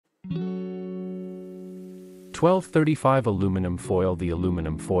1235 aluminum foil. The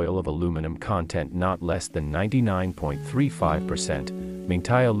aluminum foil of aluminum content not less than 99.35%.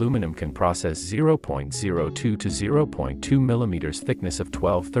 Mingtai Aluminum can process 0.02 to 0.2 mm thickness of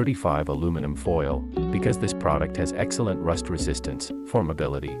 1235 aluminum foil, because this product has excellent rust resistance,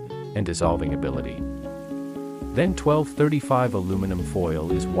 formability, and dissolving ability. Then 1235 aluminum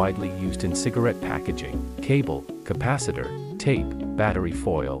foil is widely used in cigarette packaging, cable, capacitor, tape, battery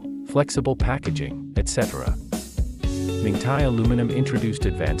foil, flexible packaging, etc. Mingtai Aluminum introduced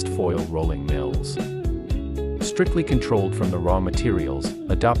advanced foil rolling mills. Strictly controlled from the raw materials,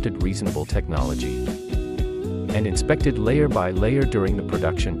 adopted reasonable technology, and inspected layer by layer during the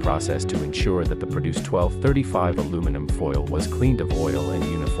production process to ensure that the produced 1235 aluminum foil was cleaned of oil and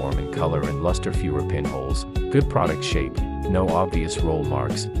uniform in color and luster, fewer pinholes, good product shape, no obvious roll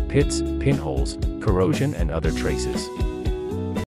marks, pits, pinholes, corrosion and other traces.